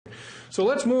So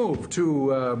let's move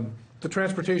to the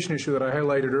transportation issue that I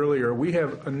highlighted earlier. We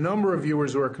have a number of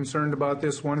viewers who are concerned about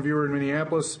this. One viewer in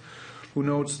Minneapolis who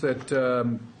notes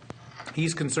that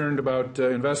he's concerned about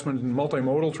investment in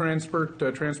multimodal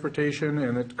transportation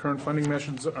and that current funding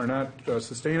methods are not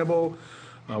sustainable.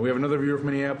 We have another viewer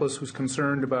from Minneapolis who's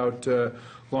concerned about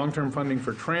long-term funding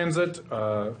for transit.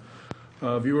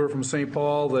 A viewer from St.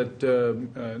 Paul that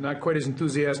not quite as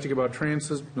enthusiastic about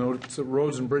transit, notes that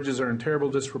roads and bridges are in terrible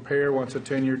disrepair, wants a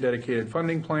 10-year dedicated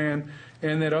funding plan,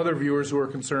 and that other viewers who are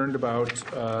concerned about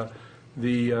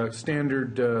the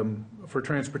standard for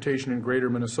transportation in greater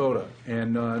Minnesota,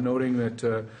 and noting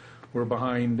that we're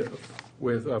behind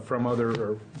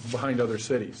behind other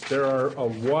cities. There are a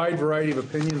wide variety of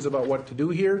opinions about what to do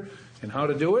here and how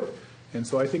to do it. And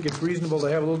so I think it's reasonable to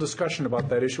have a little discussion about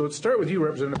that issue. Let's start with you,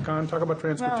 Representative Kahn. Talk about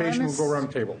transportation. We'll go around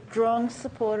the table. Strong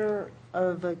supporter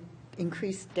of an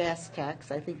increased gas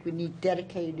tax. I think we need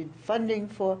dedicated funding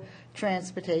for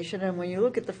transportation. And when you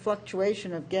look at the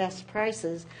fluctuation of gas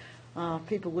prices,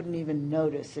 people wouldn't even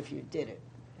notice if you did it,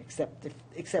 except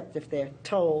if they're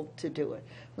told to do it.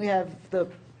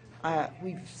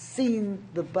 We've seen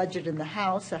the budget in the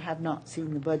House. I have not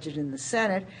seen the budget in the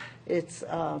Senate. It's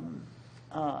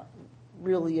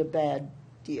really a bad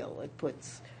deal. It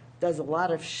does a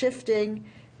lot of shifting.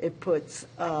 It puts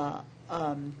 $2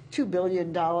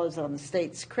 billion on the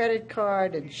state's credit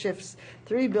card and shifts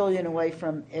 $3 billion away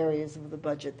from areas of the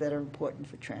budget that are important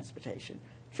for transportation.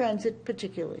 Transit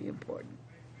particularly important.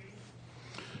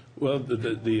 Well,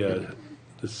 the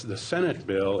Senate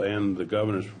bill and the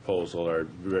governor's proposal are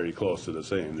very close to the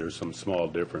same. There's some small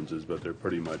differences, but they're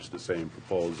pretty much the same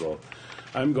proposal.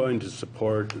 I'm going to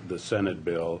support the Senate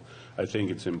bill. I think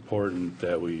it's important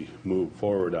that we move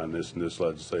forward on this in this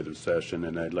legislative session,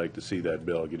 and I'd like to see that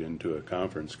bill get into a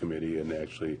conference committee and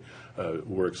actually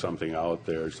work something out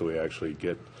there so we actually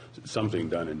get something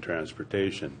done in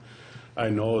transportation. I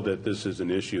know that this is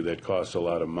an issue that costs a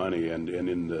lot of money, and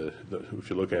if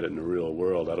you look at it in the real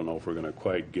world, I don't know if we're going to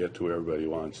quite get to where everybody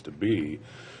wants to be,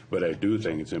 but I do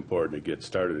think it's important to get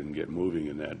started and get moving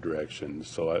in that direction.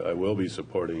 So I will be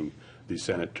supporting the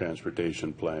Senate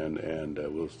Transportation Plan, and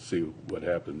we'll see what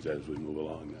happens as we move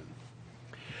along then.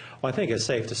 Well, I think it's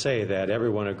safe to say that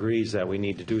everyone agrees that we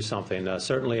need to do something.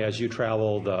 Certainly, as you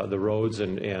travel the roads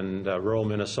in rural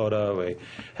Minnesota, we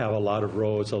have a lot of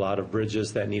roads, a lot of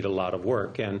bridges that need a lot of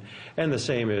work, and the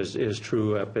same is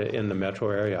true up in the metro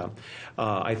area.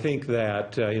 I think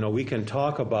that we can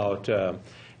talk about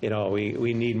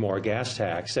we need more gas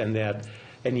tax, and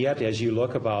yet as you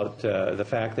look about the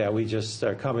fact that we just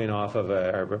are coming off of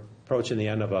are approaching the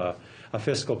end of a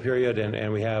fiscal period,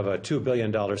 and we have a $2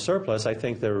 billion surplus, I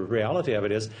think the reality of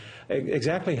it is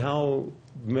exactly how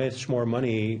much more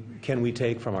money can we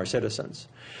take from our citizens.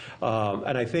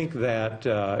 And I think that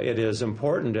it is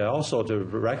important also to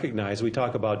recognize, we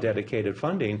talk about dedicated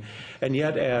funding, and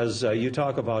yet as you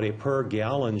talk about a per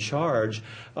gallon charge,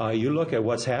 you look at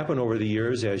what's happened over the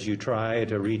years as you try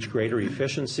to reach greater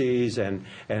efficiencies and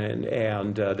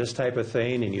this type of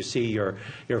thing, and you see your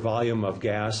volume of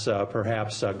gas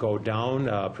perhaps go down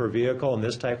per vehicle and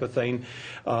this type of thing.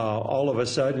 All of a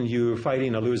sudden you're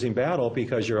fighting a losing battle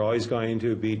because you're always going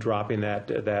to be dropping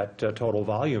that total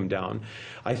volume down.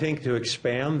 I think to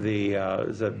expand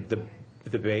the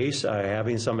base,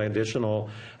 having some additional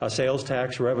sales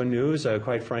tax revenues,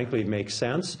 quite frankly, makes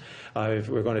sense. If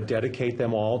we're going to dedicate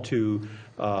them all to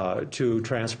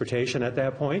transportation at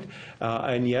that point,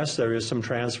 and yes, there is some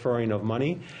transferring of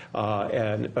money,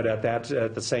 but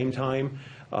at the same time,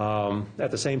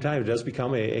 it does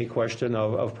become a question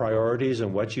of priorities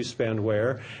and what you spend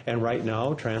where. And right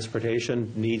now,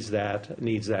 transportation needs that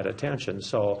attention.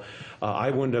 So I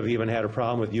wouldn't have even had a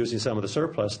problem with using some of the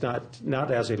surplus,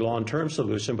 not as a long-term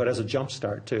solution, but as a jump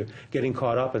start to getting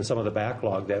caught up in some of the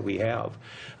backlog that we have.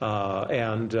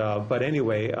 But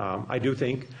anyway, I do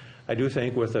think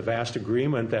with the vast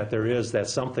agreement that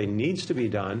something needs to be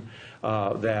done,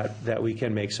 that we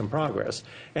can make some progress.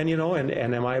 And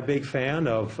and am I a big fan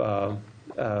of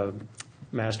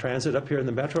mass transit up here in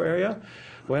the metro area?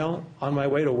 Well, on my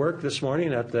way to work this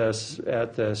morning at the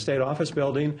state office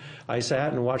building, I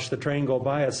sat and watched the train go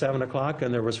by at 7 o'clock,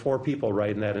 and there was 4 people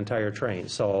riding that entire train.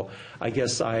 So I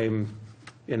guess I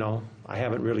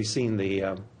haven't really seen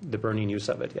the burning use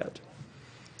of it yet.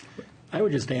 I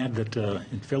would just add that,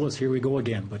 and Phyllis, here we go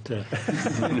again, but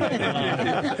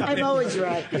I'm always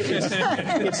right.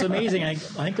 It's amazing. I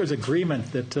think there's agreement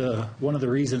that one of the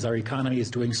reasons our economy is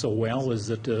doing so well is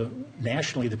that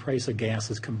nationally the price of gas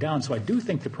has come down. So I do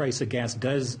think the price of gas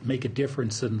does make a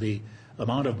difference in the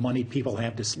amount of money people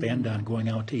have to spend on going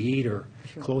out to eat or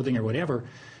clothing or whatever.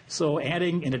 So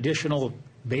adding an additional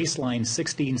baseline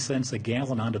 16 cents a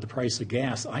gallon onto the price of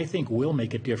gas, I think will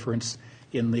make a difference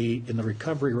in the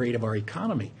recovery rate of our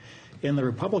economy. In the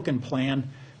Republican plan,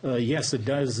 yes, it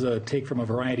does take from a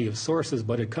variety of sources,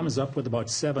 but it comes up with about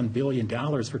 $7 billion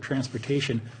for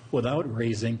transportation without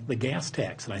raising the gas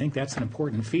tax. And I think that's an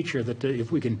important feature that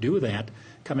if we can do that,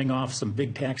 coming off some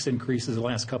big tax increases the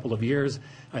last couple of years,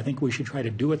 I think we should try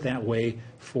to do it that way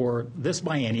for this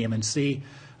biennium and see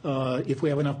if we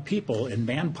have enough people and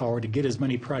manpower to get as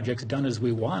many projects done as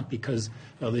we want, because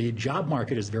the job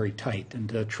market is very tight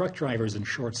and truck drivers in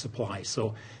short supply.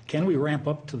 So can we ramp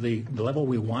up to the level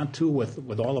we want to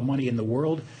with all the money in the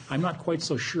world? I'm not quite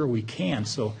so sure we can.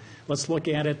 So let's look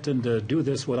at it and do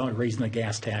this without raising the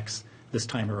gas tax this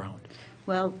time around.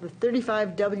 Well, the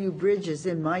 35W bridge is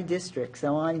in my district,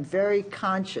 so I'm very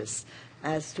conscious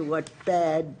as to what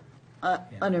bad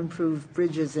unimproved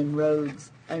bridges and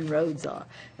roads are.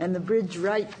 And the bridge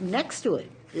right next to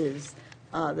it is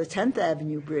the 10th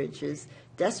Avenue Bridge is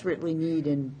desperately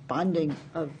needing bonding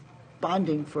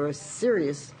for a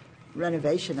serious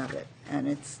renovation of it. And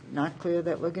it's not clear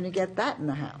that we're going to get that in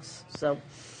the House. So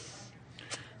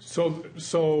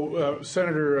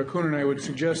Senator Kuhn and I would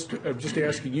suggest, just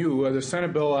asking you, the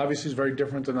Senate bill obviously is very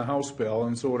different than the House bill,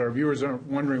 and so what our viewers are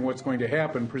wondering what's going to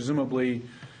happen. Presumably,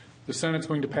 the Senate's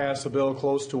going to pass a bill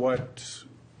close to what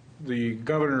the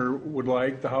governor would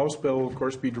like. The House bill will, of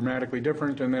course, be dramatically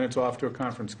different, and then it's off to a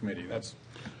conference committee. That's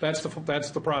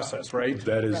the process, right?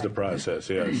 That is the process,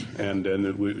 yes. And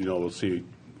we'll see.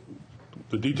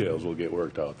 The details will get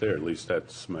worked out there. At least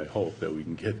that's my hope, that we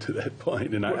can get to that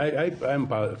point. And I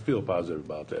feel positive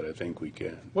about that. I think we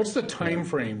can. What's the time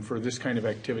frame for this kind of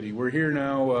activity? We're here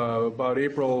now about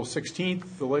April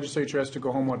 16th. The legislature has to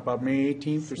go home, about May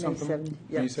 18th or something?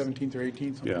 May 17th or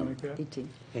 18th, something like that? 18th.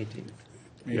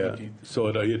 May Yeah. 18th. So,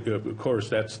 of course,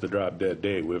 that's the drop-dead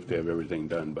date. We have to have everything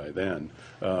done by then.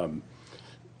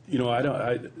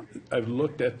 I've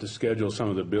looked at the schedule. Some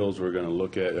of the bills we're going to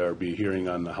look at or be hearing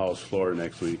on the House floor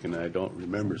next week, and I don't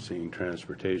remember seeing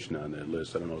transportation on that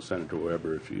list. I don't know, Senator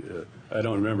Weber, if you, I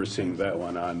don't remember seeing that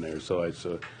one on there. So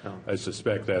I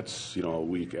suspect that's a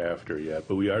week after yet.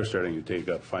 But we are starting to take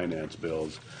up finance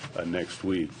bills next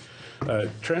week.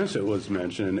 Transit was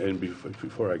mentioned, and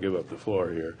before I give up the floor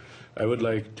here, I would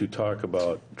like to talk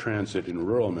about transit in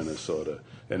rural Minnesota,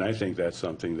 and I think that's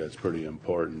something that's pretty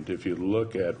important. If you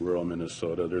look at rural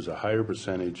Minnesota, there's a higher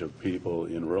percentage of people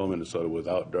in rural Minnesota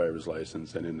without driver's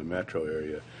license than in the metro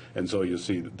area, and so you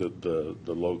see the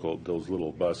local, those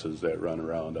little buses that run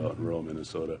around out in rural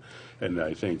Minnesota, and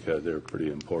I think they're pretty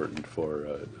important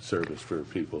for service for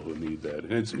people who need that.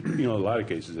 And it's a lot of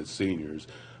cases it's seniors.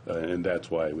 And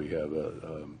that's why we have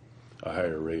a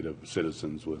higher rate of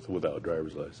citizens without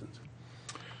driver's license.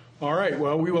 All right.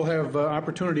 Well, we will have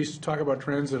opportunities to talk about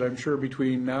transit, I'm sure,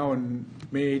 between now and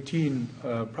May 18,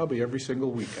 probably every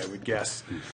single week, I would guess.